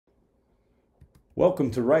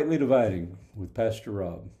Welcome to Rightly Dividing with Pastor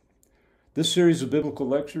Rob. This series of biblical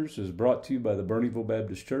lectures is brought to you by the Burneyville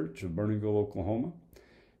Baptist Church of Burneyville, Oklahoma,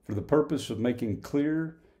 for the purpose of making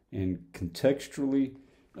clear and contextually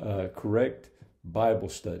correct Bible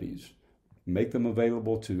studies. Make them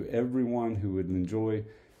available to everyone who would enjoy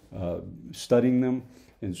studying them.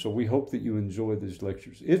 And so we hope that you enjoy these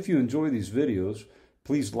lectures. If you enjoy these videos,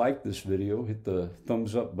 please like this video, hit the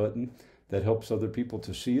thumbs up button. That helps other people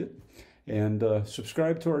to see it. And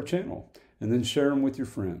subscribe to our channel, and then share them with your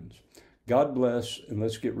friends. God bless, and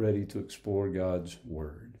let's get ready to explore God's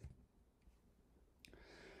Word.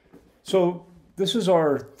 So this is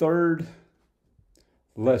our third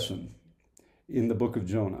lesson in the book of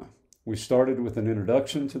Jonah. We started with an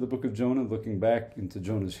introduction to the book of Jonah, looking back into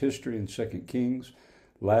Jonah's history in 2 Kings.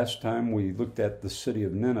 Last time we looked at the city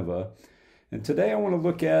of Nineveh. And today I want to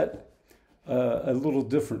look at a little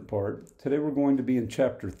different part. Today we're going to be in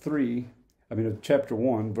chapter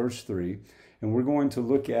 1, verse 3, and we're going to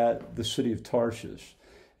look at the city of Tarshish.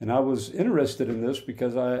 And I was interested in this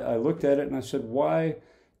because I looked at it and I said, why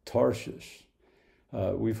Tarshish?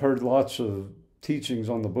 We've heard lots of teachings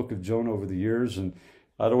on the book of Jonah over the years, and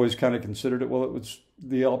I'd always kind of considered it, well, it was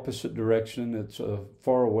the opposite direction. It's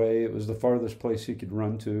far away. It was the farthest place he could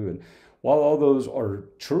run to. And while all those are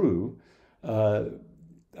true,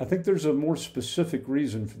 I think there's a more specific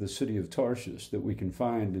reason for the city of Tarshish that we can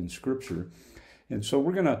find in Scripture. And so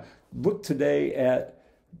we're going to look today at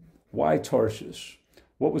why Tarshish.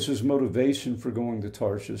 What was his motivation for going to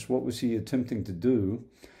Tarshish? What was he attempting to do?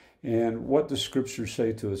 And what does Scripture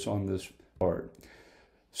say to us on this part?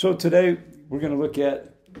 So today we're going to look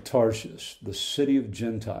at Tarshish, the city of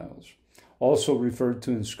Gentiles, also referred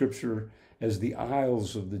to in Scripture as the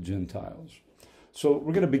Isles of the Gentiles. So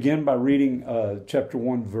we're going to begin by reading chapter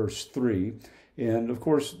 1, verse 3. And of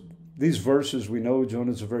course, these verses, we know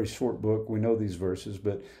Jonah's a very short book. We know these verses,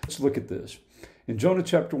 but let's look at this. In Jonah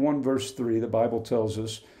chapter 1, verse 3, the Bible tells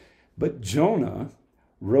us, "But Jonah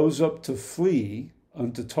rose up to flee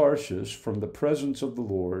unto Tarshish from the presence of the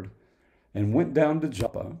Lord, and went down to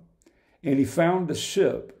Joppa, and he found a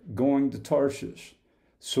ship going to Tarshish.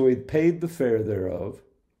 So he paid the fare thereof,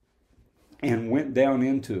 and went down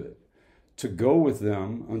into it, to go with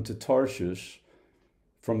them unto Tarshish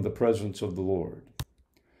from the presence of the Lord."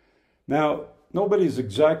 Now, nobody's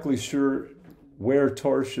exactly sure where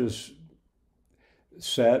Tarshish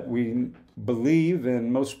sat. We believe,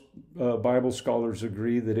 and most Bible scholars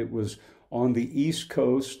agree, that it was on the east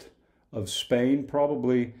coast of Spain,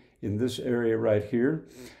 probably in this area right here,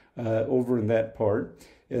 over in that part.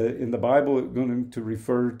 In the Bible, it's going to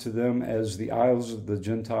refer to them as the Isles of the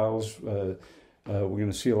Gentiles. We're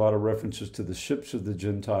going to see a lot of references to the ships of the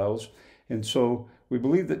Gentiles. And so we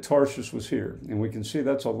believe that Tarshish was here. And we can see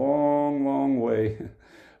that's a long, long way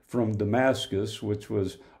from Damascus, which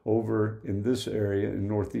was over in this area in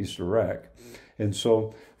northeast Iraq. And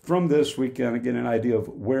so from this, we kind of get an idea of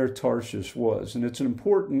where Tarshish was. And it's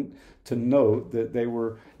important to note that they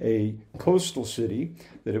were a coastal city,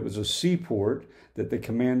 that it was a seaport, that they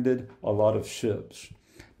commanded a lot of ships.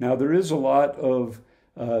 Now, there is a lot of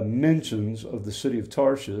mentions of the city of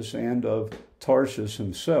Tarshish and of Tarshish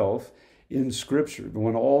himself in Scripture,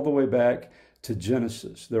 going all the way back to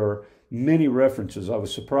Genesis. There are many references. I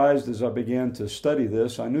was surprised as I began to study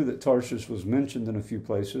this. I knew that Tarshish was mentioned in a few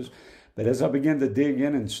places, but as I began to dig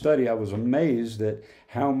in and study, I was amazed at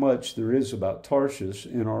how much there is about Tarshish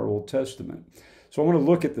in our Old Testament. So I want to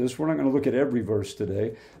look at this. We're not going to look at every verse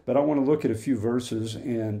today, but I want to look at a few verses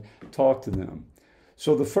and talk to them.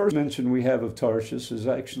 So the first mention we have of Tarshish is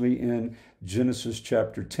actually in Genesis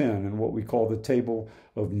chapter 10, and what we call the Table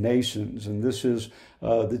of Nations. And this is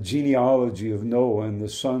the genealogy of Noah and the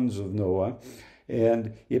sons of Noah.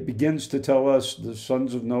 And it begins to tell us the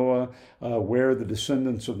sons of Noah, where the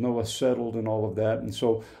descendants of Noah settled and all of that. And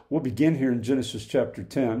so we'll begin here in Genesis chapter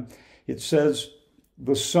 10. It says,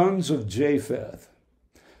 the sons of Japheth.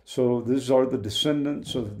 So these are the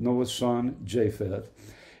descendants of Noah's son, Japheth.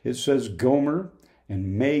 It says Gomer,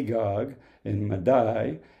 and Magog, and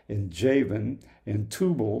Madai, and Javan, and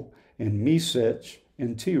Tubal, and Meshech,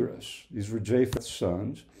 and Tiras. These were Japheth's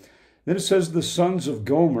sons. Then it says the sons of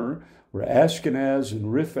Gomer were Ashkenaz, and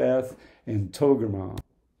Riphath, and Togarmah.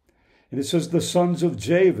 And it says the sons of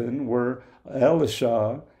Javan were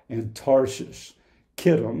Elishah, and Tarshish,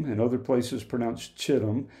 Kittim, and other places pronounced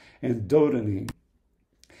Chittim, and Dodanim.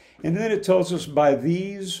 And then it tells us by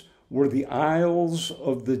these were the isles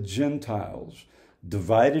of the Gentiles,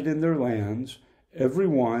 divided in their lands, every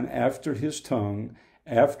one after his tongue,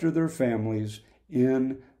 after their families,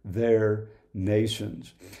 in their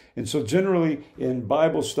nations. And so generally in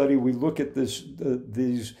Bible study, we look at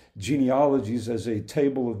these genealogies as a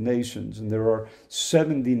table of nations, and there are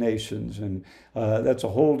 70 nations, and that's a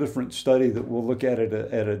whole different study that we'll look at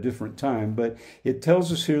at a different time. But it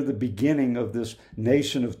tells us here the beginning of this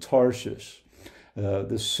nation of Tarshish,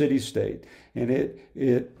 the city-state. And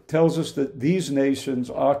it tells us that these nations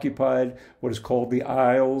occupied what is called the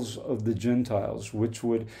Isles of the Gentiles, which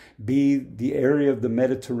would be the area of the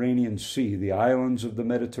Mediterranean Sea, the islands of the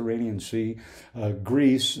Mediterranean Sea,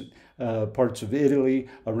 Greece, parts of Italy,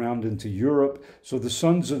 around into Europe. So the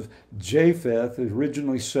sons of Japheth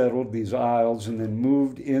originally settled these isles and then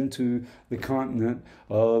moved into the continent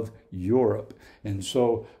of Europe. And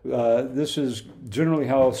so this is generally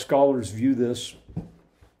how scholars view this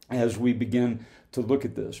as we begin to look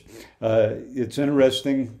at this. It's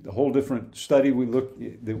interesting, a whole different study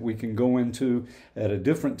that we can go into at a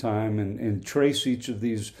different time and trace each of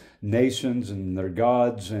these nations and their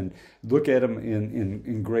gods and look at them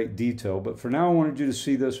in great detail. But for now, I wanted you to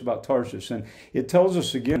see this about Tarshish. And it tells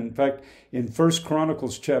us again, in fact, in 1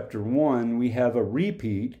 Chronicles chapter 1, we have a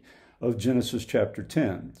repeat of Genesis chapter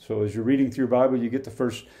 10. So as you're reading through your Bible, you get to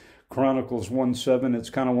 1 Chronicles 1:7. It's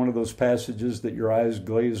kind of one of those passages that your eyes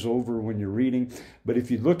glaze over when you're reading. But if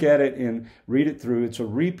you look at it and read it through, it's a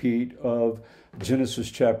repeat of Genesis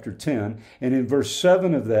chapter 10. And in verse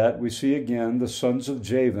 7 of that, we see again the sons of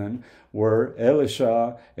Javan were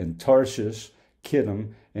Elisha and Tarshish,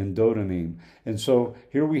 Kittim, and Dodanim. And so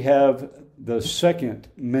here we have the second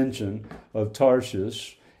mention of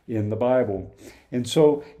Tarshish in the Bible. And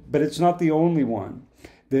so, but it's not the only one.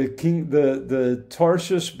 The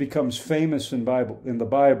Tarshish becomes famous in the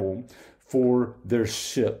Bible for their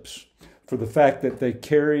ships, for the fact that they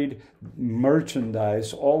carried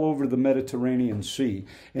merchandise all over the Mediterranean Sea.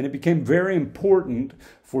 And it became very important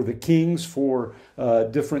for the kings, for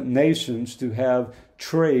different nations to have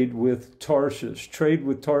trade with Tarshish. Trade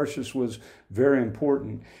with Tarshish was very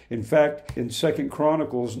important. In fact, in 2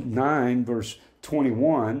 Chronicles 9, verse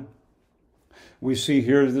 21, we see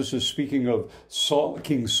here, this is speaking of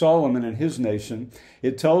King Solomon and his nation.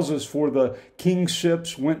 It tells us, for the king's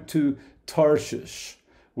ships went to Tarshish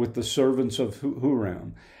with the servants of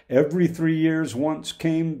Huram. Every 3 years once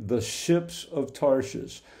came the ships of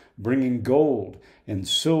Tarshish, bringing gold and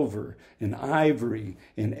silver and ivory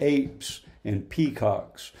and apes and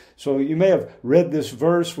peacocks. So you may have read this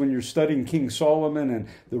verse when you're studying King Solomon and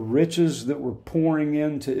the riches that were pouring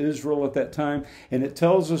into Israel at that time. And it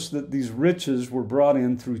tells us that these riches were brought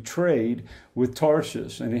in through trade with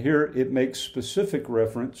Tarshish. And here it makes specific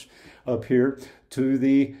reference up here to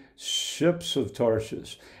the ships of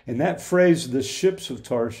Tarshish. And that phrase, the ships of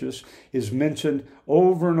Tarshish, is mentioned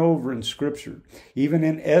over and over in Scripture. Even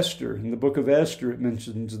in Esther, in the book of Esther, it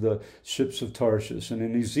mentions the ships of Tarshish, and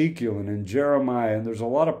in Ezekiel and in Jeremiah. And there's a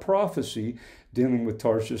lot of prophecy dealing with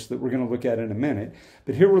Tarshish that we're going to look at in a minute.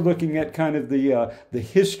 But here we're looking at kind of the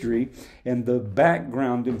history and the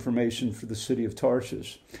background information for the city of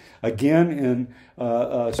Tarshish. Again, in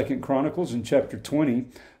 2 Chronicles in chapter 20,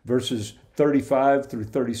 verses 35 through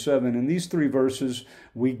 37. In these three verses,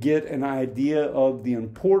 we get an idea of the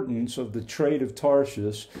importance of the trade of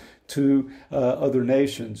Tarshish to other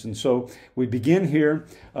nations. And so we begin here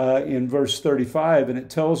in verse 35, and it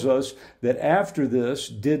tells us that after this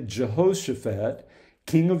did Jehoshaphat,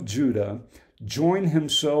 king of Judah, join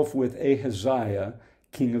himself with Ahaziah,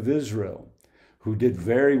 king of Israel, who did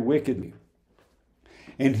very wickedly.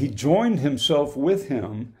 And he joined himself with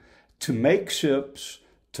him to make ships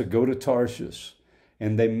to go to Tarshish,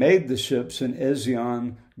 and they made the ships in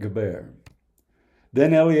Ezion-Geber.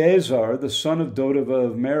 Then Eleazar, the son of Dodavah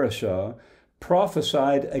of Mareshah,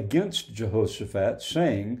 prophesied against Jehoshaphat,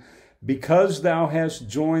 saying, Because thou hast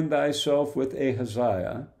joined thyself with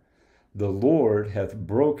Ahaziah, the Lord hath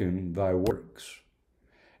broken thy works.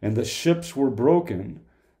 And the ships were broken,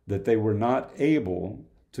 that they were not able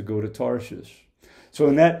to go to Tarshish. So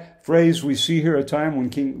in that phrase, we see here a time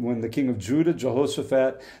when the king of Judah,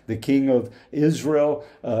 Jehoshaphat, the king of Israel,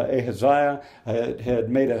 Ahaziah, had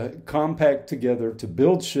made a compact together to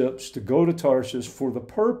build ships to go to Tarshish for the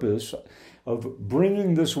purpose of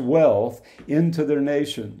bringing this wealth into their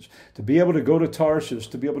nations, to be able to go to Tarshish,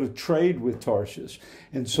 to be able to trade with Tarshish.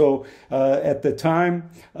 And so at the time,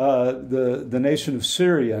 the nation of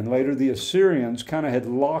Syria and later the Assyrians kind of had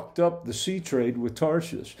locked up the sea trade with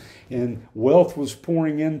Tarshish. And wealth was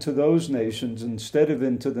pouring into those nations instead of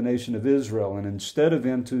into the nation of Israel and instead of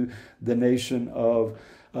into the nation of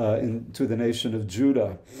into the nation of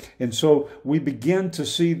Judah. And so we begin to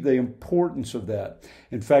see the importance of that.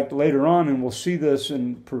 In fact, later on, and we'll see this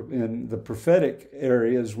in the prophetic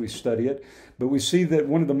area as we study it, but we see that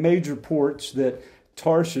one of the major ports that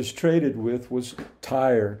Tarshish traded with was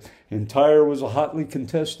Tyre. And Tyre was a hotly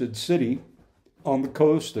contested city on the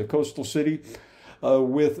coast, a coastal city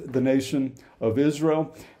with the nation of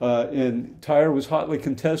Israel. And Tyre was hotly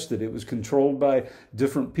contested. It was controlled by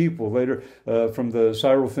different people. Later, from the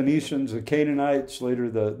Syrophoenicians, the Canaanites, later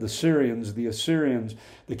the Syrians, the Assyrians,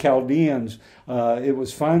 the Chaldeans. It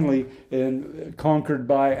was finally conquered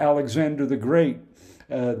by Alexander the Great,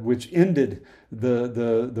 which ended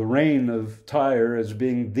the reign of Tyre as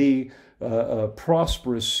being the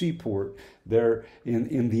prosperous seaport there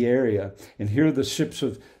in the area. And here the ships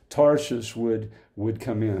of Tarshish would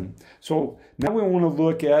come in. So now we want to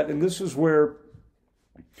look at, and this is where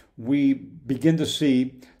we begin to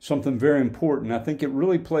see something very important. I think it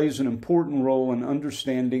really plays an important role in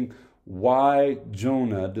understanding why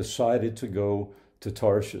Jonah decided to go to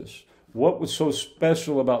Tarshish. What was so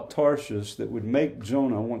special about Tarshish that would make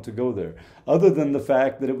Jonah want to go there? Other than the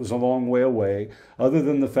fact that it was a long way away, other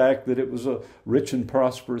than the fact that it was a rich and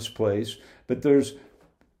prosperous place, but there's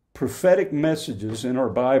prophetic messages in our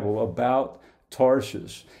Bible about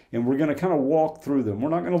Tarshish. And we're going to kind of walk through them. We're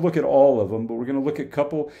not going to look at all of them, but we're going to look at a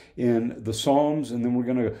couple in the Psalms, and then we're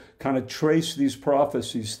going to kind of trace these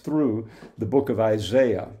prophecies through the book of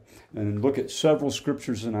Isaiah and look at several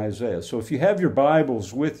scriptures in Isaiah. So if you have your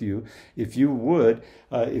Bibles with you, if you would,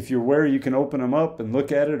 if you're where you can open them up and look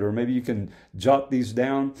at it, or maybe you can jot these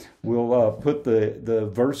down. We'll put the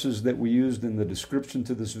verses that we used in the description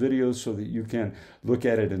to this video so that you can look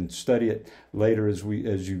at it and study it later as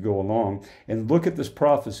you go along. And look at this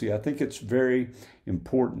prophecy. I think it's very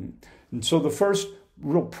important. And so the first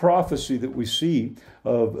real prophecy that we see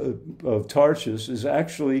of Tarshish is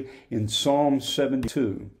actually in Psalm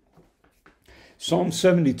 72. Psalm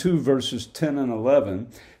 72 verses 10 and 11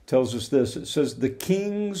 tells us this. It says, "The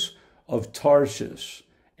kings of Tarshish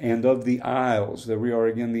and of the isles," there we are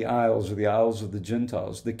again, the isles, or the isles of the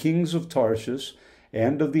Gentiles, "the kings of Tarshish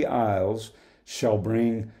and of the isles shall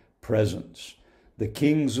bring presents. The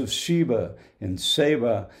kings of Sheba and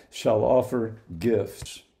Seba shall offer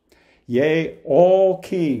gifts. Yea, all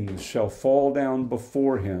kings shall fall down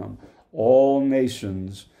before him, all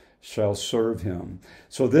nations shall serve him."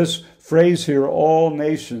 So this phrase here, all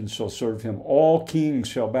nations shall serve him, all kings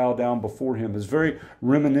shall bow down before him, is very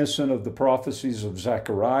reminiscent of the prophecies of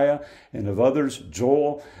Zechariah and of others,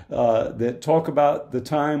 Joel, that talk about the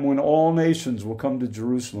time when all nations will come to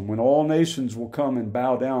Jerusalem, when all nations will come and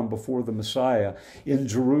bow down before the Messiah in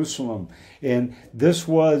Jerusalem. And this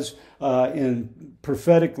was in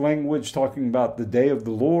prophetic language talking about the day of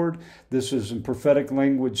the Lord. This is in prophetic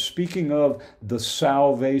language speaking of the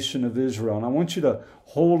salvation of Israel. And I want you to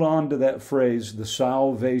hold on to that phrase, the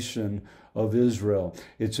salvation of Israel.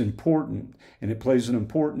 It's important, and it plays an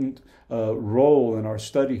important role in our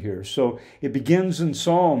study here. So it begins in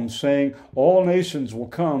Psalms saying all nations will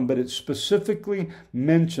come, but it specifically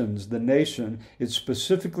mentions the nation. It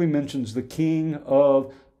specifically mentions the king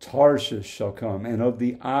of Tarshish shall come, and of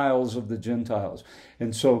the isles of the Gentiles.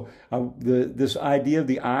 And so this idea of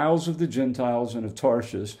the isles of the Gentiles and of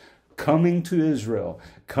Tarshish coming to Israel,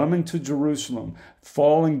 coming to Jerusalem,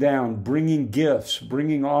 falling down, bringing gifts,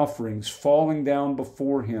 bringing offerings, falling down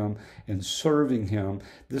before him and serving him.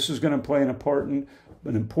 This is going to play an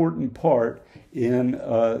important part in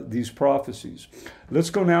these prophecies. Let's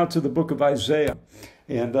go now to the book of Isaiah.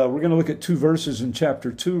 And we're going to look at two verses in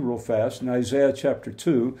chapter 2 real fast, in Isaiah chapter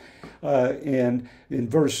 2. And in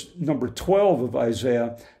verse number 12 of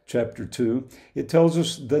Isaiah chapter 2, it tells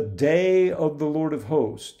us, "The day of the Lord of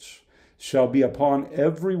hosts shall be upon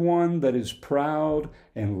everyone that is proud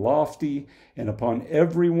and lofty, and upon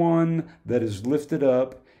everyone that is lifted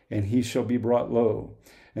up, and he shall be brought low."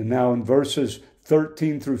 And now in verses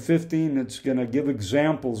 13 through 15, it's going to give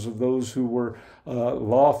examples of those who were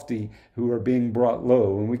lofty, who are being brought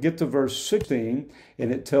low. And we get to verse 16,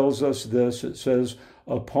 and it tells us this. It says,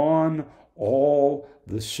 "Upon all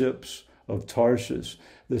the ships of Tarshish."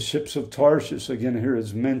 The ships of Tarshish, again, here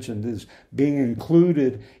is mentioned, is being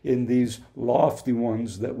included in these lofty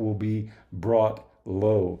ones that will be brought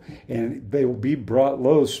low. And they will be brought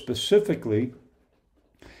low specifically.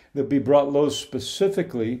 They'll be brought low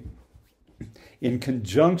specifically in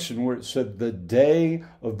conjunction where it said the day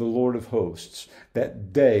of the Lord of hosts.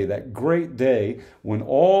 That day, that great day when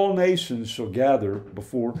all nations shall gather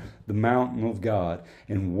before the mountain of God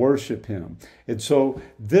and worship him. And so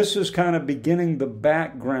this is kind of beginning the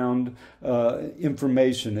background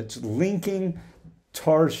information. It's linking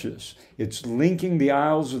Tarshish. It's linking the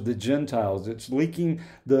isles of the Gentiles. It's linking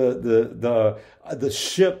the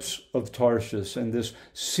ships of Tarshish and this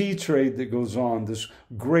sea trade that goes on, this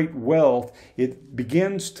great wealth. It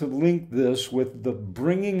begins to link this with the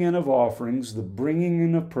bringing in of offerings, the bringing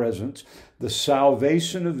in of presents, the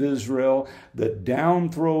salvation of Israel, the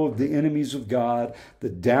downthrow of the enemies of God, the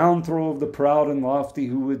downthrow of the proud and lofty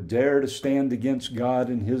who would dare to stand against God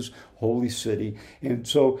in his holy city. And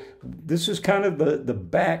so this is kind of the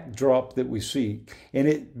backdrop that we see. And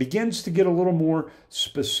it begins to get a little more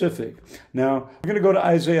specific. Now, we're going to go to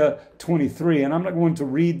Isaiah 23, and I'm not going to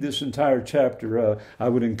read this entire chapter. I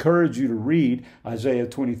would encourage you to read Isaiah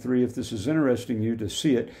 23 if this is interesting you to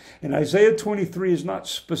see it. And Isaiah 23 is not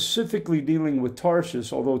specifically dealing with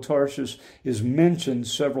Tarshish, although Tarshish is mentioned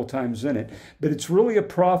several times in it. But it's really a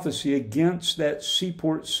prophecy against that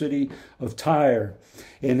seaport city of Tyre.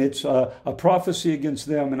 And it's a prophecy against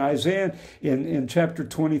them. And Isaiah in chapter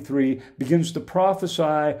 23 begins to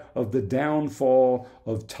prophesy of the downfall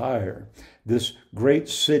of Tyre, this great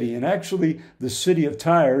city. And actually, the city of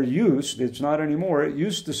Tyre it's not anymore, it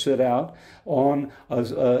used to sit out on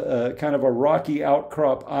a kind of a rocky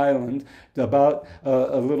outcrop island about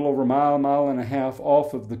a little over a mile and a half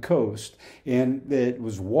off of the coast. And it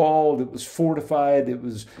was walled, it was fortified, it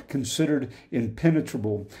was considered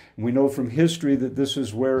impenetrable. And we know from history that this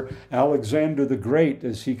is where Alexander the Great,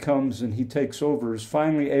 as he comes and he takes over, is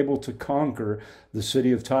finally able to conquer the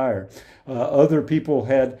city of Tyre. Other people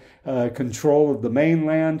had control of the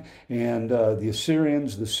mainland, and the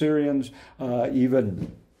Assyrians, the Syrians,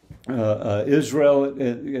 even Israel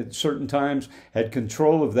at certain times had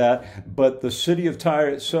control of that, but the city of Tyre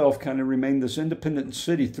itself kind of remained this independent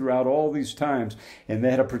city throughout all these times, and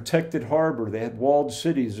they had a protected harbor, they had walled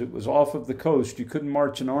cities, it was off of the coast, you couldn't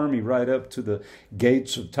march an army right up to the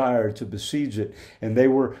gates of Tyre to besiege it, and they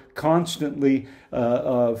were constantly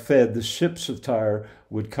fed. The ships of Tyre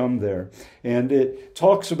would come there. And it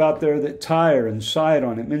talks about there that Tyre and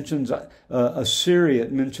Sidon, it mentions Assyria,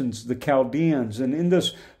 it mentions the Chaldeans. And in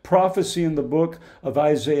this prophecy in the book of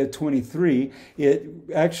Isaiah 23, it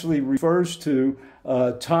actually refers to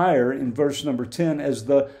Tyre in verse number 10 as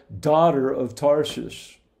the daughter of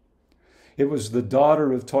Tarshish. It was the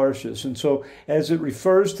daughter of Tarshish. And so as it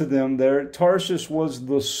refers to them there, Tarshish was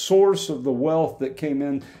the source of the wealth that came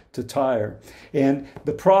in to Tyre. And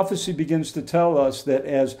the prophecy begins to tell us that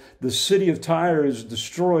as the city of Tyre is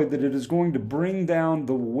destroyed, that it is going to bring down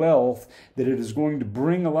the wealth, that it is going to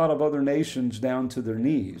bring a lot of other nations down to their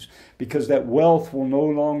knees, because that wealth will no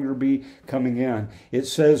longer be coming in. It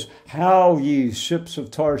says, "Howl ye, ships of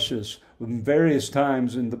Tarshish," in various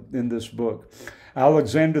times in this book.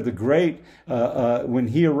 Alexander the Great, when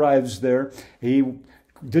he arrives there, he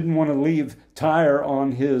didn't want to leave Tyre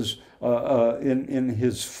on his in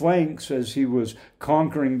his flanks as he was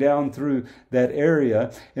conquering down through that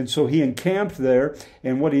area. And so he encamped there.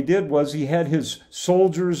 And what he did was he had his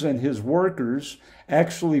soldiers and his workers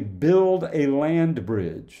actually build a land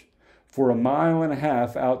bridge for 1.5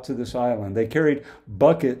 miles out to this island. They carried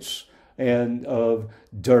buckets of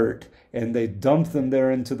dirt, and they dumped them there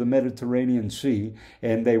into the Mediterranean Sea,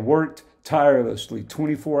 and they worked tirelessly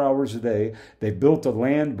 24 hours a day. They built a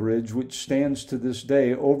land bridge which stands to this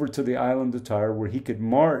day over to the island of Tyre, where he could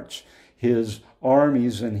march his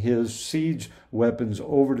armies and his siege weapons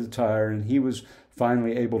over to Tyre, and he was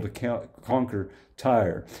finally able to conquer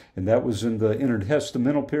Tyre. And that was in the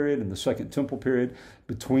intertestamental period, in the Second Temple period,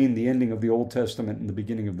 between the ending of the Old Testament and the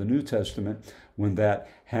beginning of the New Testament, when that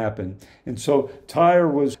happened. And so Tyre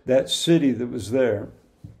was that city that was there.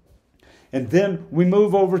 And then we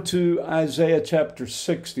move over to Isaiah chapter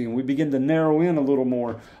 60, and we begin to narrow in a little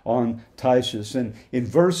more on Tarshish. And in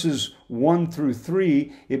verses 1 through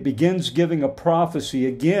 3, it begins giving a prophecy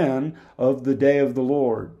again of the day of the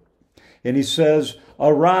Lord. And he says,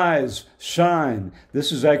 "Arise, shine."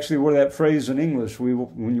 This is actually where that phrase in English,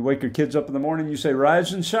 when you wake your kids up in the morning, you say,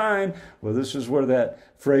 "Rise and shine." Well, this is where that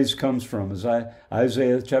phrase comes from. Is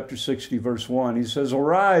Isaiah chapter 60, verse 1. He says,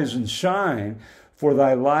 "Arise and shine, for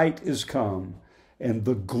thy light is come, and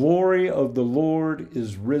the glory of the Lord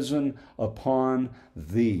is risen upon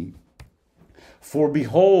thee. For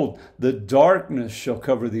behold, the darkness shall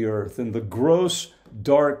cover the earth, and the gross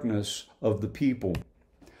darkness of the people.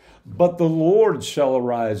 But the Lord shall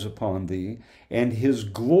arise upon thee, and his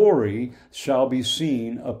glory shall be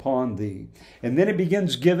seen upon thee." And then it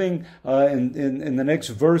begins giving, in the next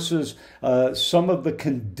verses, some of the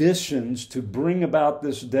conditions to bring about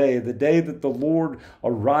this day, the day that the Lord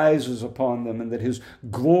arises upon them and that his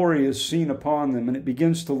glory is seen upon them. And it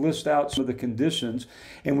begins to list out some of the conditions.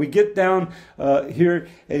 And we get down here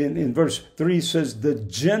in verse 3, says, "The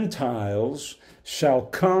Gentiles shall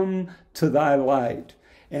come to thy light,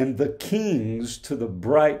 and the kings to the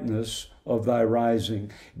brightness of thy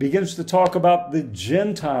rising. It begins to talk about the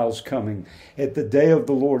Gentiles coming at the day of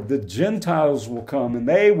the Lord. The Gentiles will come and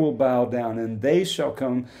they will bow down and they shall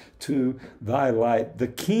come to thy light. The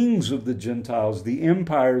kings of the Gentiles, the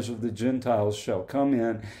empires of the Gentiles shall come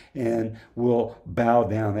in and will bow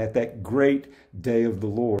down at that great day of the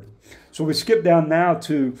Lord. So we skip down now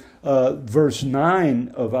to verse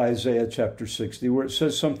 9 of Isaiah chapter 60, where it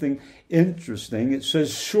says something interesting. It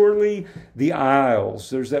says, surely the isles,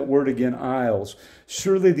 there's that word again, isles.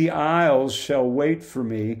 Surely the isles shall wait for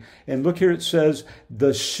me. And look here, it says,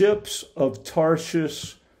 the ships of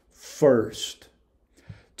Tarshish first,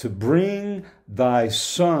 to bring thy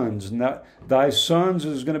sons. Now, thy sons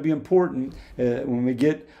is going to be important when we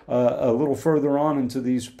get a little further on into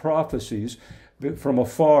these prophecies, from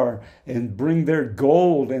afar, and bring their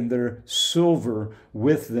gold and their silver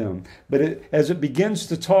with them. But as it begins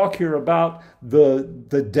to talk here about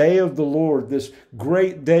the day of the Lord, this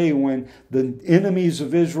great day when the enemies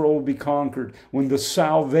of Israel will be conquered, when the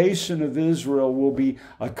salvation of Israel will be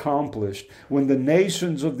accomplished, when the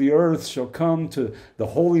nations of the earth shall come to the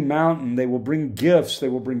holy mountain, they will bring gifts, they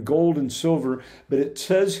will bring gold and silver. But it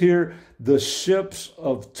says here, the ships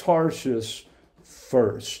of Tarshish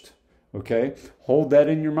first. Okay, hold that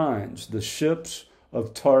in your minds. The ships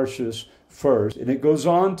of Tarshish first. And it goes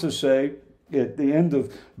on to say, at the end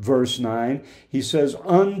of verse 9, he says,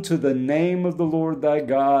 unto the name of the Lord thy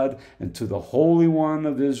God, and to the Holy One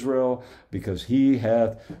of Israel, because he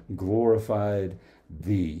hath glorified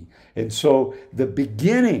thee. And so the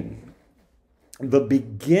beginning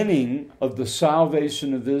of the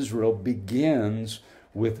salvation of Israel begins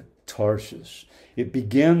with Tarshish. It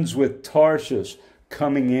begins with Tarshish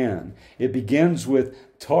coming in. It begins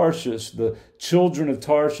with Tarshish, the children of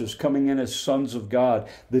Tarshish coming in as sons of God,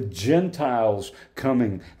 the Gentiles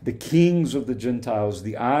coming, the kings of the Gentiles,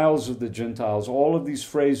 the isles of the Gentiles, all of these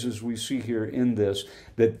phrases we see here in this,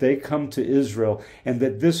 that they come to Israel, and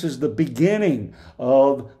that this is the beginning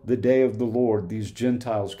of the day of the Lord, these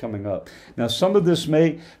Gentiles coming up. Now, some of this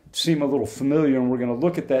may seem a little familiar, and we're going to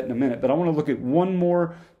look at that in a minute, but I want to look at one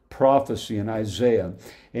more prophecy in Isaiah.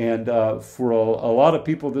 And for a lot of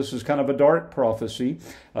people, this is kind of a dark prophecy.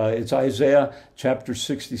 It's Isaiah chapter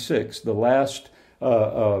 66, the last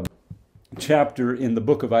chapter in the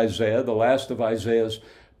book of Isaiah, the last of Isaiah's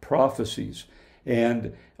prophecies.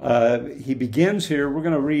 And he begins here, we're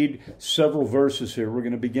going to read several verses here. We're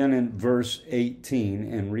going to begin in verse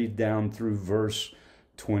 18 and read down through verse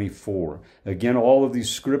 24. Again, all of these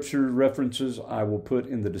scripture references I will put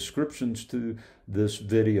in the descriptions to this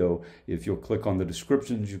video. If you'll click on the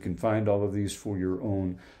descriptions, you can find all of these for your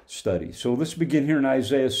own study. So let's begin here in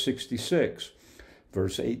Isaiah 66,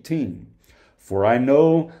 verse 18. For I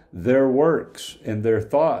know their works and their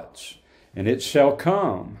thoughts, and it shall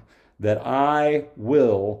come that I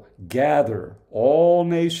will gather all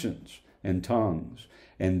nations and tongues,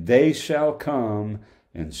 and they shall come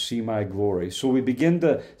and see my glory. So we begin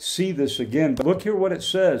to see this again. But look here what it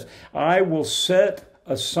says. I will set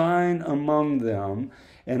a sign among them,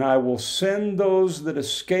 and I will send those that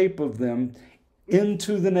escape of them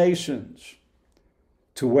into the nations.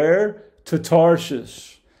 To where? To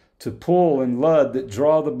Tarshish, to Pul and Lud that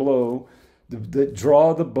draw the bow,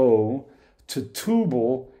 to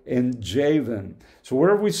Tubal and Javan. So where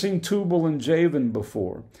have we seen Tubal and Javan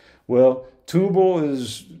before? Well, Tubal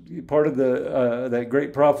is part of that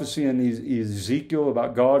great prophecy in Ezekiel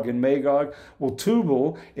about Gog and Magog. Well,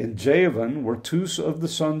 Tubal and Javan were two of the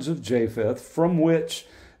sons of Japheth, from which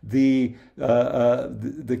the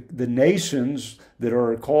nations that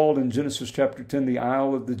are called in Genesis chapter 10 the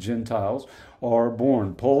Isle of the Gentiles are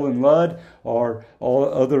born. Pul and Lud are all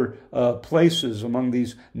other places among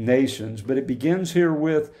these nations, but it begins here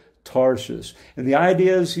with Tarshish. And the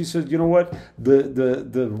idea is, he said, you know what?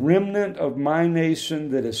 The remnant of my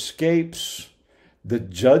nation that escapes the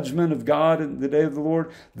judgment of God in the day of the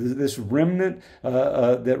Lord, this remnant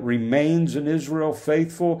that remains in Israel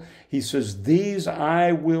faithful, he says, these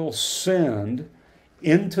I will send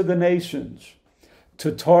into the nations,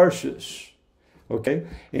 to Tarshish. Okay?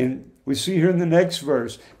 And we see here in the next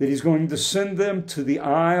verse that he's going to send them to the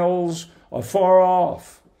isles afar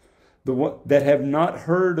off, that have not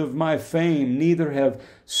heard of my fame, neither have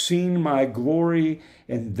seen my glory,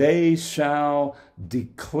 and they shall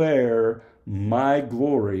declare my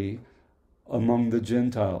glory among the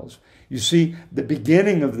Gentiles. You see, the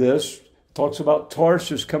beginning of this, talks about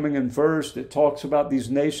Tarshish coming in first. It talks about these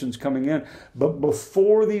nations coming in. But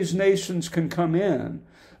before these nations can come in,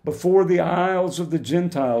 before the isles of the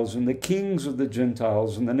Gentiles and the kings of the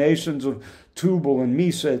Gentiles and the nations of Tubal and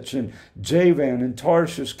Meshech and Javan and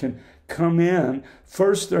Tarshish can come in,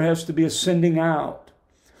 first there has to be a sending out.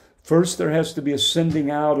 First there has to be a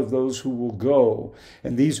sending out of those who will go.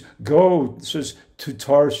 And these go, it says, to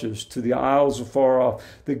Tarshish, to the isles afar off,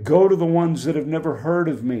 that go to the ones that have never heard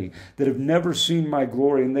of me, that have never seen my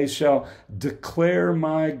glory, and they shall declare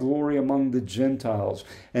my glory among the Gentiles.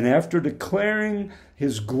 And after declaring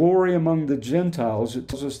his glory among the Gentiles, it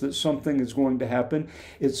tells us that something is going to happen.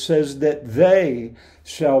 It says that they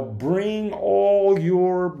shall bring all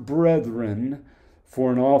your brethren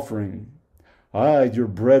for an offering. Your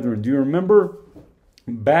brethren. Do you remember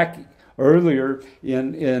back earlier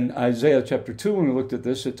in Isaiah chapter 2 when we looked at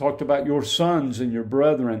this, it talked about your sons and your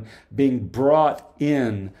brethren being brought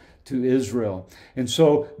in to Israel. And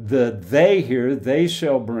so they here, they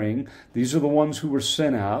shall bring, these are the ones who were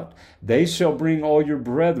sent out, they shall bring all your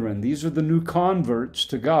brethren. These are the new converts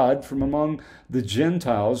to God from among the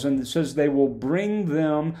Gentiles. And it says they will bring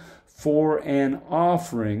them for an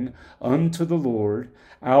offering unto the Lord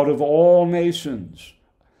out of all nations.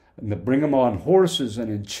 And they bring them on horses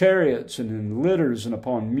and in chariots and in litters and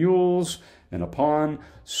upon mules and upon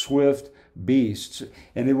swift beasts.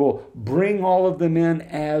 And it will bring all of them in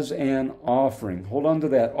as an offering. Hold on to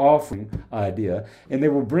that offering idea. And they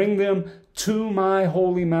will bring them to my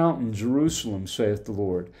holy mountain, Jerusalem, saith the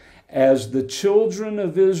Lord. As the children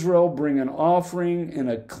of Israel bring an offering in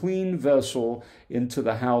a clean vessel into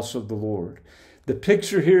the house of the Lord. The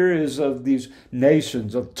picture here is of these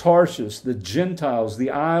nations, of Tarshish, the Gentiles, the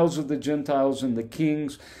isles of the Gentiles and the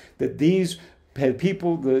kings, that these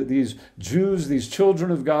people, these Jews, these children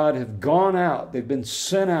of God have gone out. They've been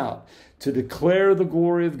sent out to declare the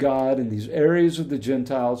glory of God in these areas of the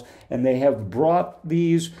Gentiles, and they have brought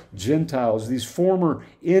these Gentiles, these former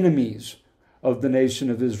enemies of the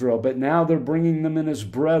nation of Israel, but now they're bringing them in as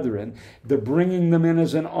brethren. They're bringing them in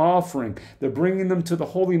as an offering. They're bringing them to the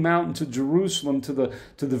holy mountain, to Jerusalem, to the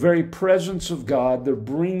very presence of God. They're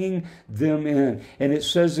bringing them in. And it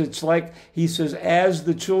says, it's like, he says, as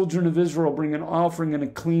the children of Israel bring an offering in a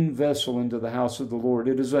clean vessel into the house of the Lord.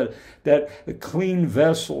 It is that a clean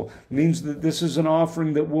vessel means that this is an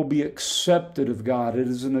offering that will be accepted of God. It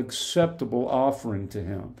is an acceptable offering to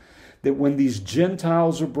him. That when these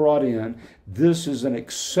Gentiles are brought in, this is an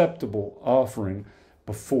acceptable offering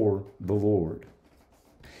before the Lord.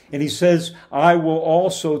 And he says, I will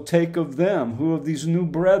also take of them, who of these new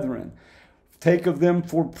brethren, take of them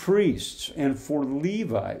for priests and for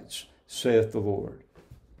Levites, saith the Lord.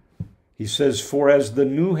 He says, for as the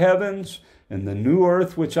new heavens and the new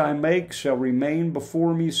earth which I make shall remain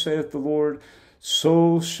before me, saith the Lord,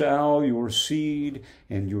 so shall your seed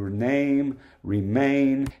and your name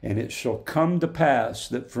remain. And it shall come to pass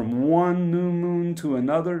that from one new moon to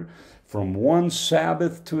another, from one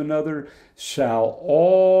Sabbath to another, shall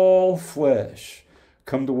all flesh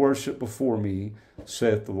come to worship before me,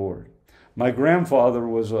 saith the Lord. My grandfather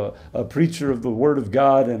was a preacher of the Word of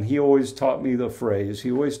God, and he always taught me the phrase, he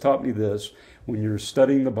always taught me this, when you're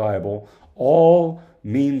studying the Bible, all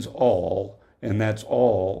means all, and that's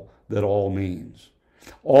all that all means.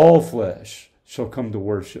 All flesh shall come to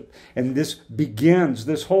worship. And this begins,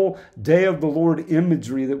 this whole day of the Lord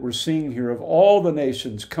imagery that we're seeing here of all the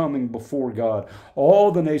nations coming before God,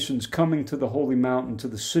 all the nations coming to the holy mountain, to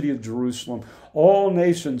the city of Jerusalem, all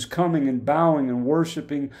nations coming and bowing and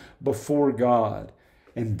worshiping before God.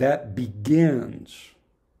 And that begins.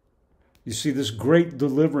 You see, this great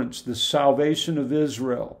deliverance, the salvation of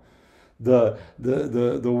Israel, the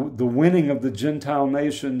winning of the Gentile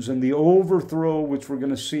nations, and the overthrow, which we're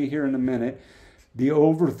going to see here in a minute, the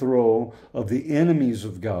overthrow of the enemies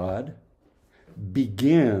of God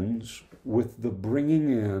begins with the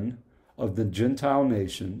bringing in of the Gentile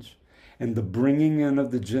nations, and the bringing in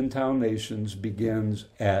of the Gentile nations begins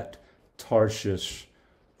at Tarshish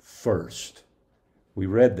first. We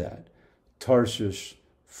read that. Tarshish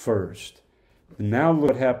first. And now look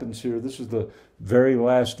what happens here. This is the very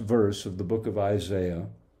last verse of the book of Isaiah.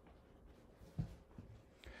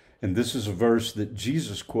 And this is a verse that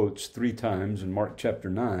Jesus quotes 3 times in Mark chapter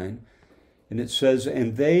 9. And it says,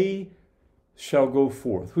 and they shall go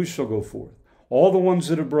forth. Who shall go forth? All the ones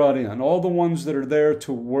that are brought in, all the ones that are there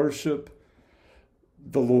to worship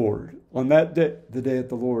the Lord on that day, the day of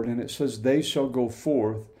the Lord. And it says, they shall go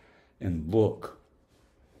forth and look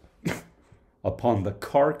upon the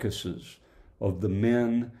carcasses of the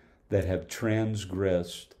men that have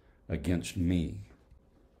transgressed against me.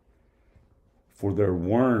 For their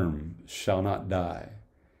worm shall not die,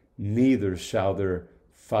 neither shall their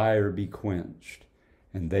fire be quenched,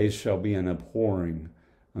 and they shall be an abhorring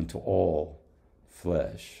unto all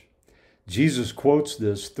flesh. Jesus quotes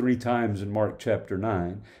this 3 times in Mark chapter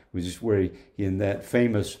 9, which is where in that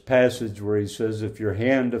famous passage where he says, if your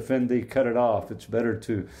hand offend thee, cut it off. It's better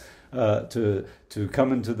to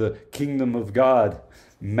come into the kingdom of God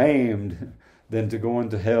maimed than to go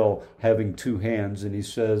into hell having 2 hands. And he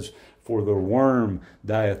says, for the worm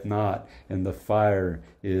dieth not, and the fire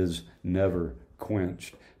is never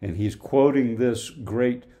quenched. And he's quoting this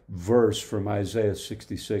great verse from Isaiah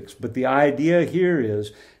 66. But the idea here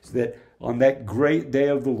is that on that great day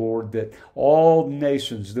of the Lord, that all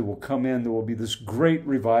nations that will come in, there will be this great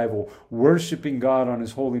revival, worshiping God on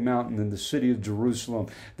his holy mountain in the city of Jerusalem,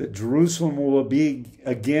 that Jerusalem will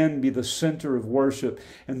again be the center of worship.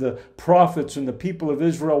 And the prophets and the people of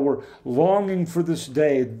Israel were longing for this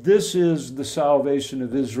day. This is the salvation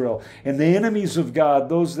of Israel. And the enemies of God,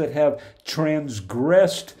 those that have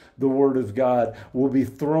transgressed the word of God, will be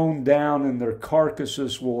thrown down, and their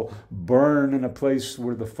carcasses will burn in a place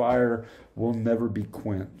where the fire will never be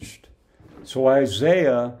quenched. So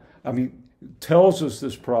Isaiah, tells us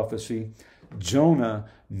this prophecy. Jonah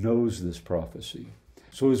knows this prophecy.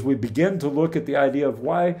 So as we begin to look at the idea of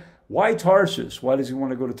why Tarshish? Why does he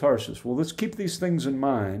want to go to Tarshish? Well, let's keep these things in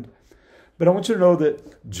mind. But I want you to know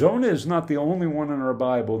that Jonah is not the only one in our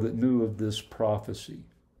Bible that knew of this prophecy.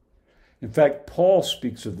 In fact, Paul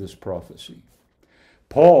speaks of this prophecy.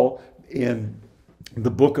 Paul, in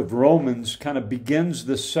the book of Romans, kind of begins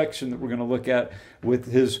this section that we're going to look at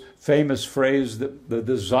with his famous phrase that the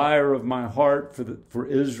desire of my heart for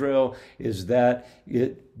Israel is that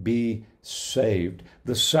it be saved.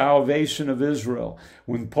 The salvation of Israel.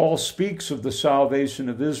 When Paul speaks of the salvation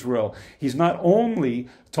of Israel, he's not only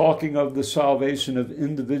talking of the salvation of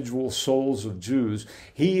individual souls of Jews,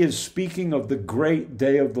 he is speaking of the great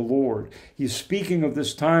day of the Lord. He's speaking of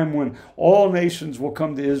this time when all nations will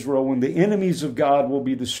come to Israel, when the enemies of God will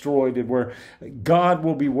be destroyed, and where God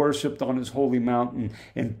will be worshiped on his holy mountain.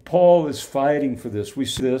 And Paul is fighting for this. We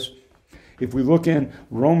see this. If we look in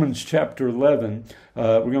Romans chapter 11,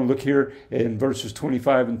 we're going to look here in verses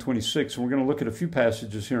 25 and 26. And we're going to look at a few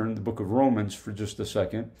passages here in the book of Romans for just a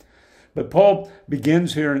second. But Paul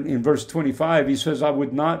begins here in verse 25. He says, I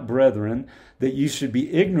would not, brethren, that ye should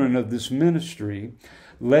be ignorant of this ministry,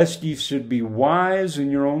 lest ye should be wise in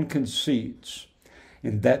your own conceits.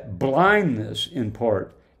 And that blindness, in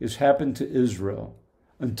part, is happened to Israel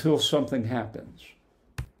until something happens.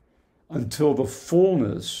 Until the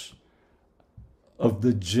fullness of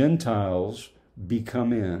the Gentiles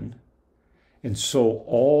become in, and so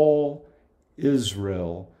all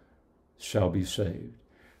Israel shall be saved.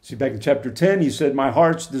 See, back in chapter 10, he said, my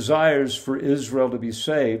heart's desires for Israel to be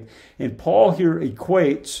saved. And Paul here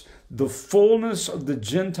equates the fullness of the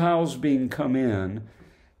Gentiles being come in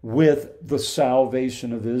with the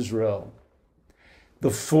salvation of Israel. The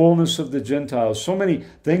fullness of the Gentiles. So many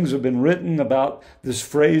things have been written about this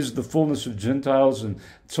phrase, the fullness of Gentiles, and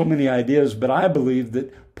so many ideas, but I believe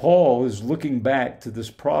that Paul is looking back to this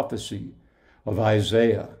prophecy of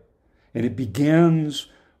Isaiah. And it begins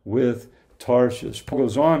with Tarshish. Paul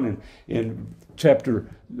goes on in chapter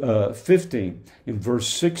 15, in verse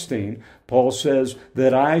 16, Paul says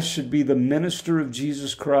that I should be the minister of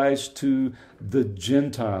Jesus Christ to the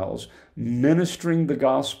Gentiles, ministering the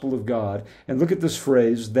gospel of God. And look at this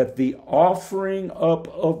phrase, that the offering up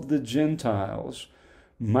of the Gentiles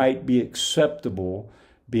might be acceptable,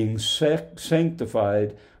 being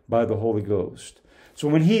sanctified by the Holy Ghost. So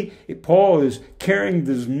when Paul is carrying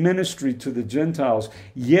this ministry to the Gentiles,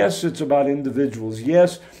 yes, it's about individuals.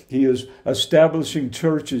 Yes, he is establishing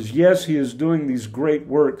churches. Yes, he is doing these great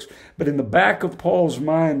works. But in the back of Paul's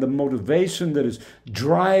mind, the motivation that is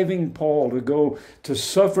driving Paul to go to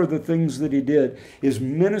suffer the things that he did is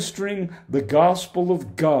ministering the gospel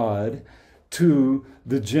of God to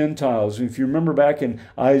the Gentiles. And if you remember back in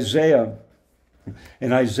Isaiah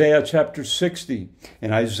chapter 60,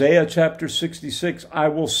 in Isaiah chapter 66, I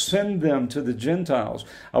will send them to the Gentiles.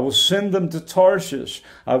 I will send them to Tarshish.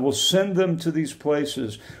 I will send them to these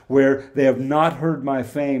places where they have not heard my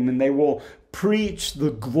fame, and they will preach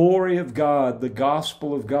the glory of God, the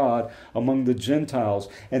gospel of God among the Gentiles.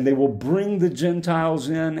 And they will bring the Gentiles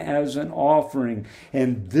in as an offering.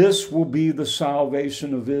 And this will be the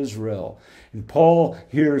salvation of Israel. And Paul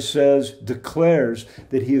here declares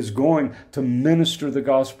that he is going to minister the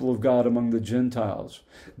gospel of God among the Gentiles.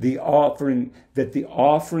 The offering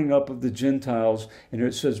up of the Gentiles, and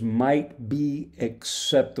it says, might be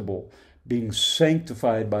acceptable, being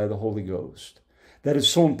sanctified by the Holy Ghost. That is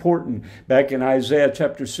so important. Back in Isaiah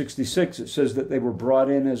chapter 66, it says that they were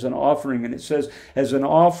brought in as an offering. And it says, as an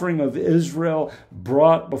offering of Israel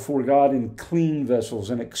brought before God in clean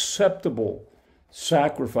vessels, an acceptable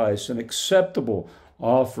sacrifice, an acceptable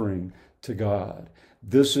offering to God.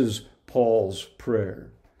 This is Paul's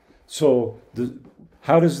prayer. So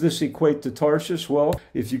how does this equate to Tarshish? Well,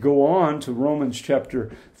 if you go on to Romans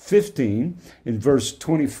chapter 15 in verse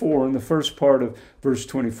 24, in the first part of verse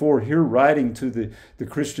 24, here writing to the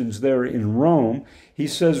Christians there in Rome, he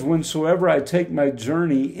says, whensoever I take my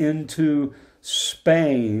journey into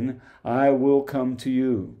Spain, I will come to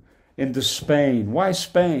you. Into Spain. Why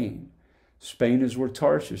Spain? Spain is where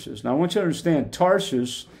Tarshish is. Now I want you to understand,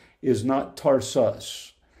 Tarshish is not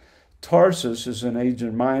Tarsus. Tarsus is in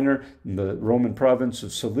Asia Minor, in the Roman province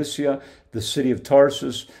of Cilicia. The city of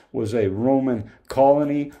Tarsus was a Roman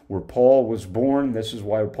colony where Paul was born. This is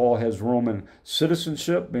why Paul has Roman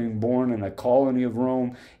citizenship, being born in a colony of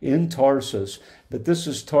Rome in Tarsus. But this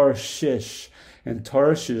is Tarshish. And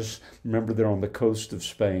Tarshish, remember, they're on the coast of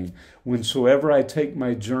Spain. Whensoever I take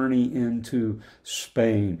my journey into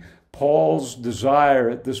Spain. Paul's desire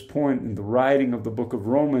at this point in the writing of the book of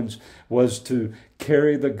Romans was to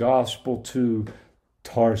carry the gospel to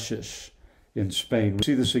Tarshish in Spain. We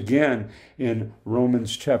see this again in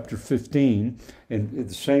Romans chapter 15, in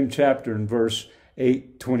the same chapter in verse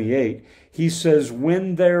 28. He says,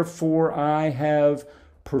 when therefore I have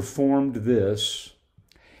performed this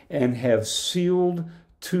and have sealed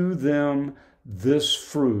to them this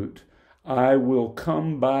fruit, I will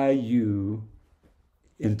come by you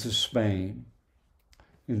into Spain,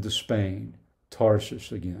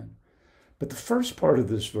 Tarshish again. But the first part of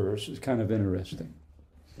this verse is kind of interesting.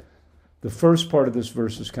 He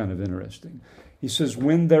says,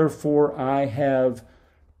 when therefore I have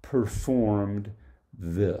performed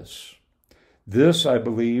this. This, I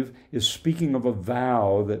believe, is speaking of a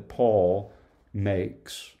vow that Paul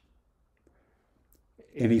makes.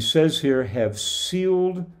 And he says here, have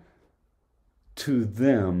sealed to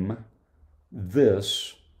them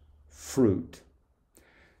this fruit.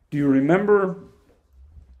 Do you remember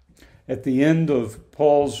at the end of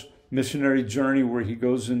Paul's missionary journey where he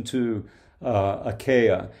goes into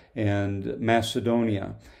Achaia and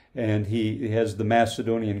Macedonia, and he has the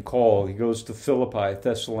Macedonian call. He goes to Philippi,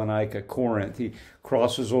 Thessalonica, Corinth. He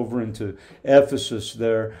crosses over into Ephesus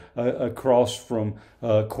there across from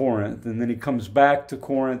Corinth. And then he comes back to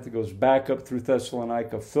Corinth. He goes back up through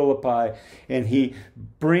Thessalonica, Philippi, and he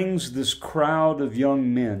brings this crowd of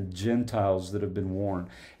young men, Gentiles that have been warned.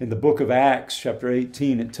 In the book of Acts, chapter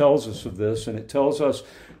 18, it tells us of this, and it tells us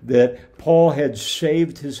that Paul had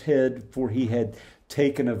shaved his head, for he had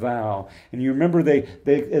taken a vow. And you remember they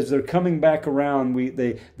as they're coming back around,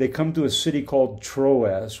 they come to a city called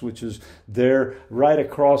Troas, which is there right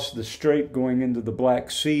across the strait going into the Black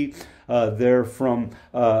Sea. They're from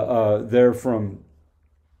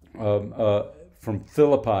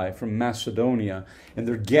Philippi, from Macedonia, and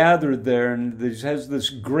they're gathered there, and this has this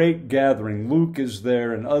great gathering. Luke is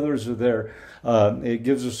there, and others are there. It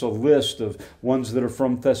gives us a list of ones that are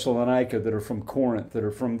from Thessalonica, that are from Corinth, that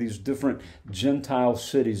are from these different Gentile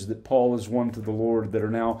cities that Paul has won to the Lord, that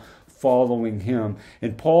are now following him.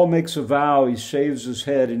 And Paul makes a vow. He shaves his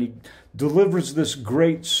head, and he delivers this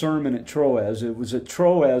great sermon at Troas. It was at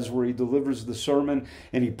Troas where he delivers the sermon,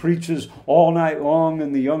 and he preaches all night long,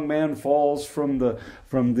 and the young man falls from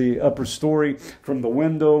the upper story, from the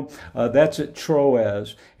window. That's at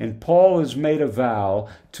Troas. And Paul has made a vow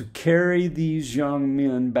to carry these young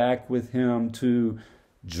men back with him to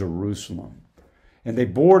Jerusalem. And they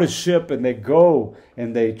board a ship, and they go,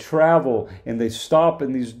 and they travel, and they stop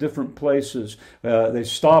in these different places. They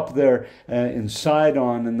stop there in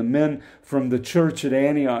Sidon, and the men from the church at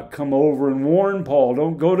Antioch come over and warn Paul,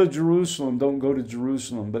 don't go to Jerusalem, don't go to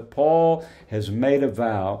Jerusalem. But Paul has made a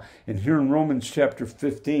vow, and here in Romans chapter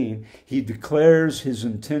 15, he declares his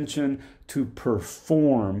intention to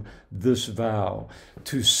perform this vow,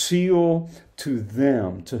 to seal to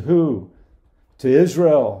them. To who? To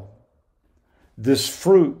Israel. This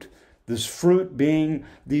fruit being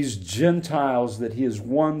these Gentiles that he has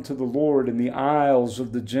won to the Lord in the isles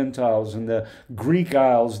of the Gentiles, and the Greek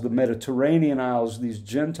isles, the Mediterranean isles, these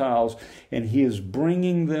Gentiles, and he is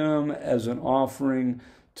bringing them as an offering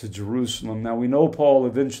to Jerusalem. Now we know Paul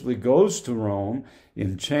eventually goes to Rome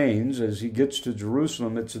in chains. As he gets to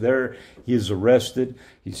Jerusalem, it's there he is arrested.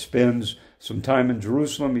 He spends some time in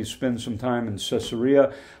Jerusalem. He spends some time in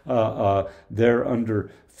Caesarea, there under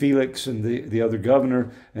Felix and the other governor,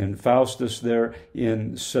 and Faustus there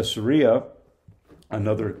in Caesarea.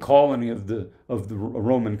 another colony of the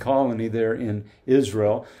Roman colony there in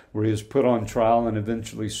Israel, where he is put on trial and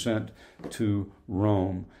eventually sent to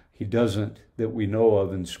Rome. He doesn't, that we know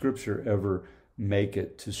of in Scripture, ever make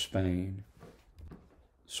it to Spain.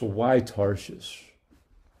 So why Tarshish?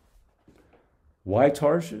 Why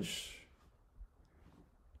Tarshish?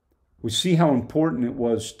 We see how important it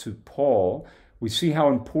was to Paul. We see how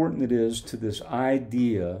important it is to this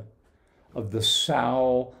idea of the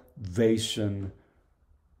salvation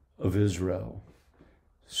of Israel.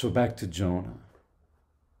 So back to Jonah.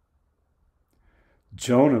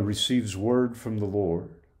 Jonah receives word from the Lord.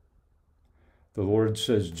 The Lord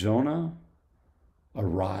says, Jonah,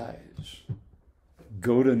 arise,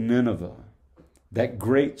 go to Nineveh, that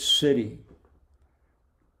great city,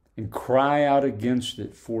 and cry out against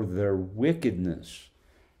it, for their wickedness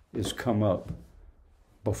is come up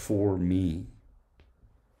before me.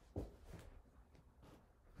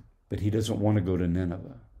 But he doesn't want to go to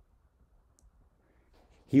Nineveh.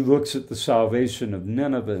 He looks at the salvation of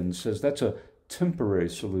Nineveh and says, that's a temporary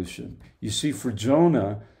solution. You see, for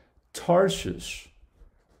Jonah, Tarshish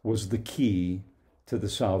was the key to the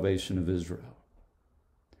salvation of Israel.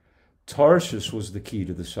 Tarshish was the key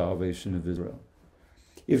to the salvation of Israel.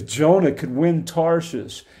 If Jonah could win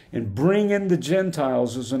Tarshish and bring in the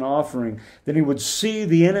Gentiles as an offering, then he would see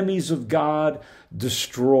the enemies of God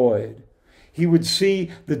destroyed. He would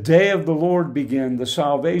see the day of the Lord begin, the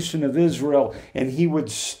salvation of Israel, and he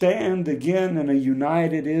would stand again in a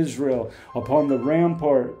united Israel upon the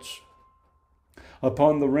ramparts.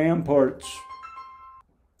 Upon the ramparts.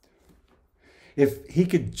 If he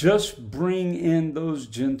could just bring in those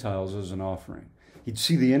Gentiles as an offering, he'd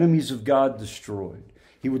see the enemies of God destroyed.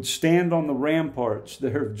 He would stand on the ramparts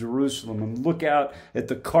there of Jerusalem and look out at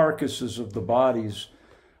the carcasses of the bodies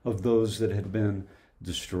of those that had been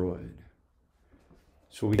destroyed.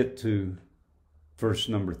 So we get to verse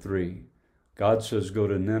number 3. God says, go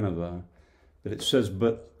to Nineveh. But it says,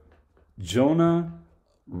 but Jonah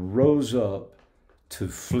rose up to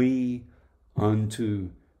flee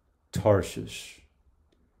unto Tarshish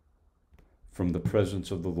from the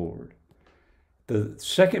presence of the Lord. The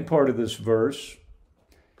second part of this verse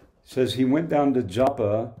says he went down to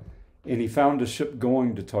Joppa and he found a ship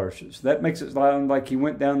going to Tarshish. That makes it sound like he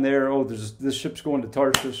went down there, this ship's going to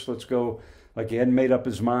Tarshish, let's go. Like he hadn't made up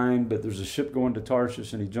his mind, but there's a ship going to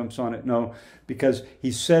Tarshish and he jumps on it. No, because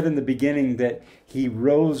he said in the beginning that he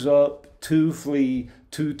rose up to flee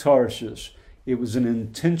to Tarshish. It was an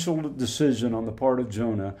intentional decision on the part of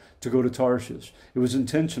Jonah to go to Tarshish. It was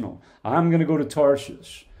intentional. I'm going to go to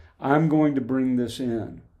Tarshish. I'm going to bring this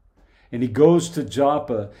in. And he goes to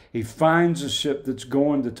Joppa. He finds a ship that's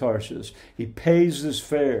going to Tarshish. He pays this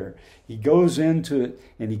fare. He goes into it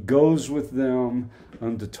and he goes with them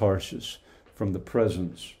unto Tarshish from the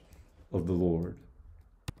presence of the Lord.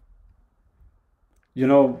 You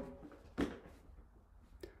know,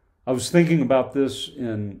 I was thinking about this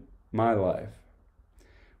in my life.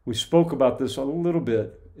 We spoke about this a little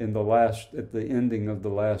bit at the ending of the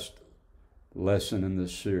last lesson in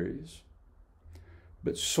this series.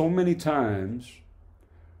 But so many times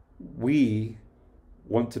we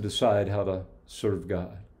want to decide how to serve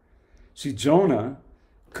God. See, Jonah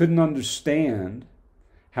couldn't understand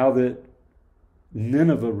how that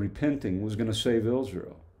Nineveh repenting was going to save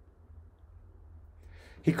Israel.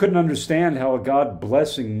 He couldn't understand how a God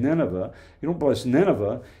blessing Nineveh, you don't bless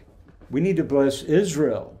Nineveh, we need to bless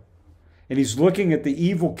Israel. And he's looking at the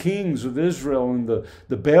evil kings of Israel and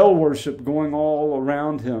the Baal worship going all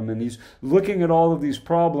around him. And he's looking at all of these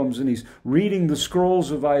problems and he's reading the scrolls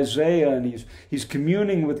of Isaiah and he's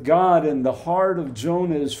communing with God. And the heart of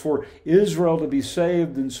Jonah is for Israel to be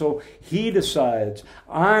saved. And so he decides,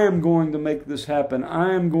 I am going to make this happen.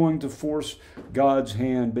 I am going to force God's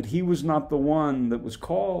hand. But he was not the one that was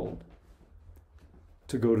called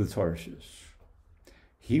to go to Tarshish.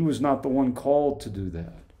 He was not the one called to do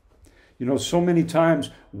that. You know, so many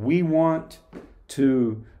times we want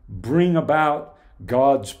to bring about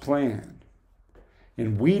God's plan.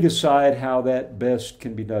 And we decide how that best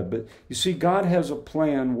can be done. But you see, God has a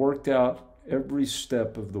plan worked out every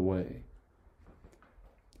step of the way.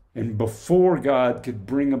 And before God could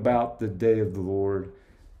bring about the day of the Lord,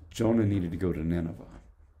 Jonah needed to go to Nineveh.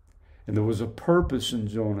 And there was a purpose in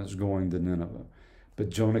Jonah's going to Nineveh.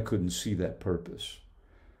 But Jonah couldn't see that purpose.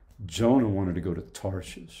 Jonah wanted to go to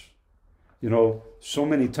Tarshish. You know, so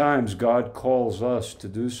many times God calls us to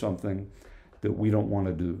do something that we don't want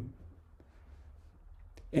to do.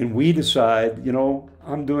 And we decide, you know,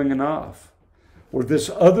 I'm doing enough. Or this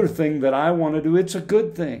other thing that I want to do, it's a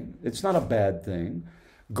good thing. It's not a bad thing.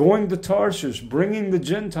 Going to Tarshish, bringing the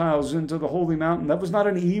Gentiles into the holy mountain, that was not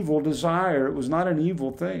an evil desire. It was not an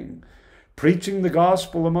evil thing. Preaching the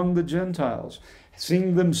gospel among the Gentiles,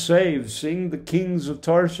 seeing them saved, seeing the kings of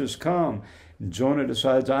Tarshish come. And Jonah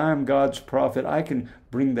decides, I am God's prophet. I can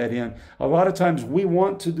bring that in. A lot of times we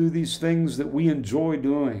want to do these things that we enjoy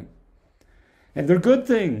doing. And they're good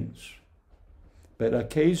things. But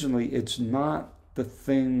occasionally it's not the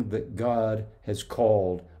thing that God has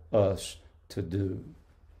called us to do.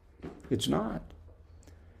 It's not.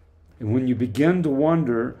 And when you begin to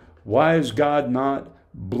wonder, why is God not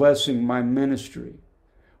blessing my ministry?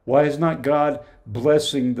 Why is not God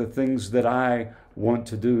blessing the things that I want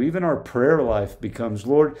to do? Even our prayer life becomes,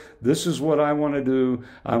 Lord, this is what I want to do.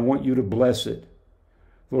 I want you to bless it.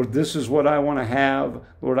 Lord, this is what I want to have.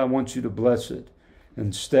 Lord, I want you to bless it.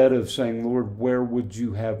 Instead of saying, Lord, where would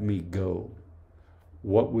you have me go?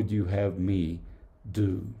 What would you have me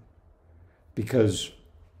do? Because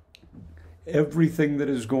everything that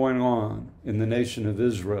is going on in the nation of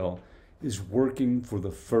Israel is working for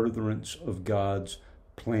the furtherance of God's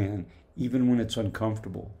plan, even when it's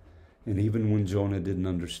uncomfortable, and even when Jonah didn't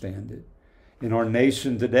understand it. In our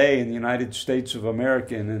nation today, in the United States of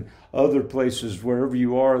America, and in other places, wherever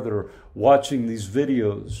you are that are watching these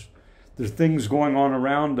videos, there are things going on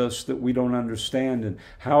around us that we don't understand. And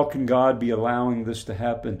how can God be allowing this to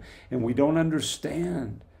happen? And we don't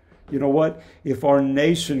understand. You know what? If our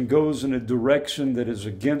nation goes in a direction that is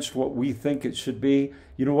against what we think it should be,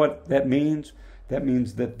 you know what that means? That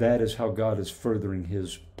means that that is how God is furthering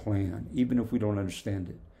his plan, even if we don't understand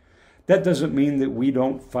it. That doesn't mean that we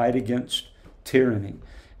don't fight against tyranny.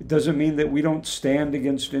 It doesn't mean that we don't stand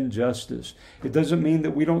against injustice. It doesn't mean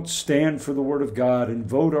that we don't stand for the Word of God and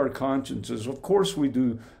vote our consciences. Of course we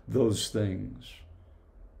do those things.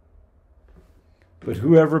 But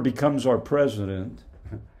whoever becomes our president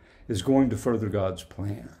is going to further God's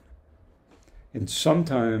plan. And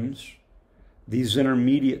sometimes these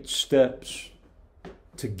intermediate steps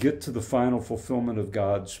to get to the final fulfillment of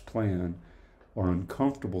God's plan are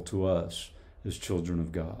uncomfortable to us as children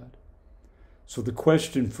of God. So the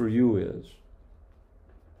question for you is,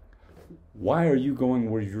 why are you going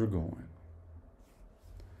where you're going?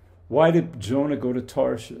 Why did Jonah go to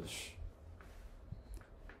Tarshish?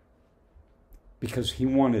 Because he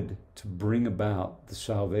wanted to bring about the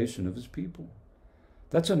salvation of his people.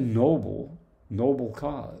 That's a noble, noble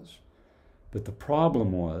cause. But the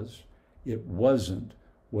problem was, it wasn't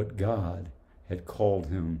what God had called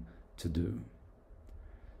him to do.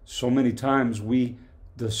 So many times we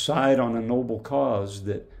decide on a noble cause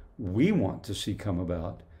that we want to see come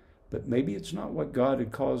about, but maybe it's not what God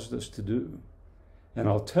had caused us to do. And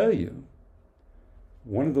I'll tell you,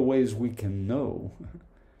 one of the ways we can know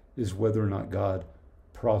is whether or not God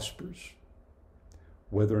prospers.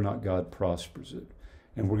 Whether or not God prospers it.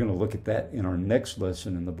 And we're going to look at that in our next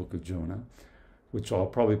lesson in the book of Jonah, which I'll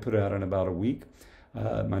probably put out in about a week.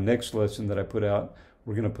 My next lesson that I put out,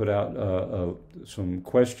 we're going to put out some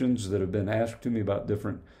questions that have been asked to me about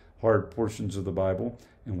different hard portions of the Bible,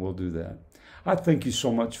 and we'll do that. I thank you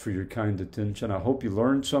so much for your kind attention. I hope you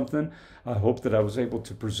learned something. I hope that I was able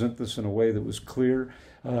to present this in a way that was clear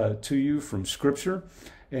to you from Scripture.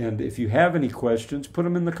 And if you have any questions, put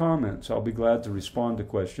them in the comments. I'll be glad to respond to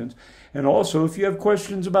questions. And also, if you have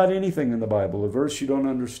questions about anything in the Bible, a verse you don't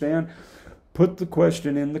understand, put the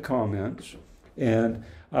question in the comments. And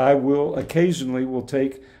I will occasionally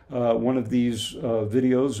take one of these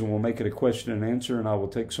videos and we'll make it a question and answer, and I will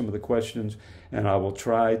take some of the questions and I will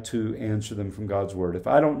try to answer them from God's Word. If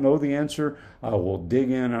I don't know the answer, I will dig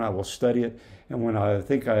in and I will study it. And when I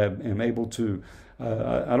think I am able to,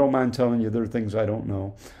 I don't mind telling you there are things I don't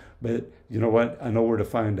know. But you know what? I know where to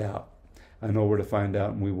find out. I know where to find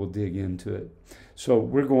out, and we will dig into it. So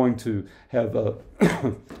we're going to have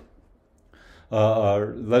our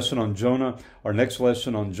lesson on Jonah. Our next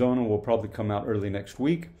lesson on Jonah will probably come out early next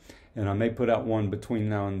week, and I may put out one between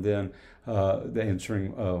now and then,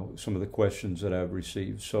 answering some of the questions that I've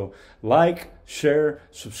received. So like, share,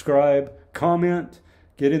 subscribe, comment.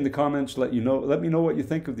 Get in the comments. Let me know what you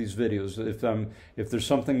think of these videos. If there's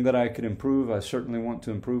something that I could improve, I certainly want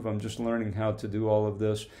to improve. I'm just learning how to do all of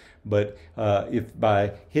this. But if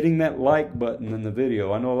by hitting that like button in the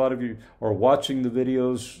video, I know a lot of you are watching the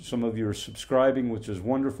videos, some of you are subscribing, which is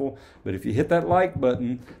wonderful. But if you hit that like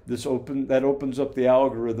button, that opens up the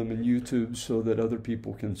algorithm in YouTube so that other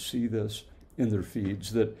people can see this in their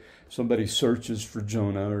feeds, that somebody searches for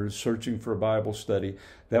Jonah or is searching for a Bible study.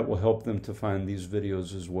 That will help them to find these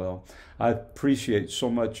videos as well. I appreciate so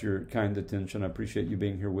much your kind attention. I appreciate you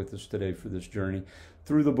being here with us today for this journey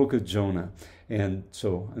through the book of Jonah. And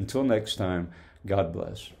so until next time, God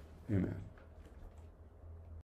bless. Amen.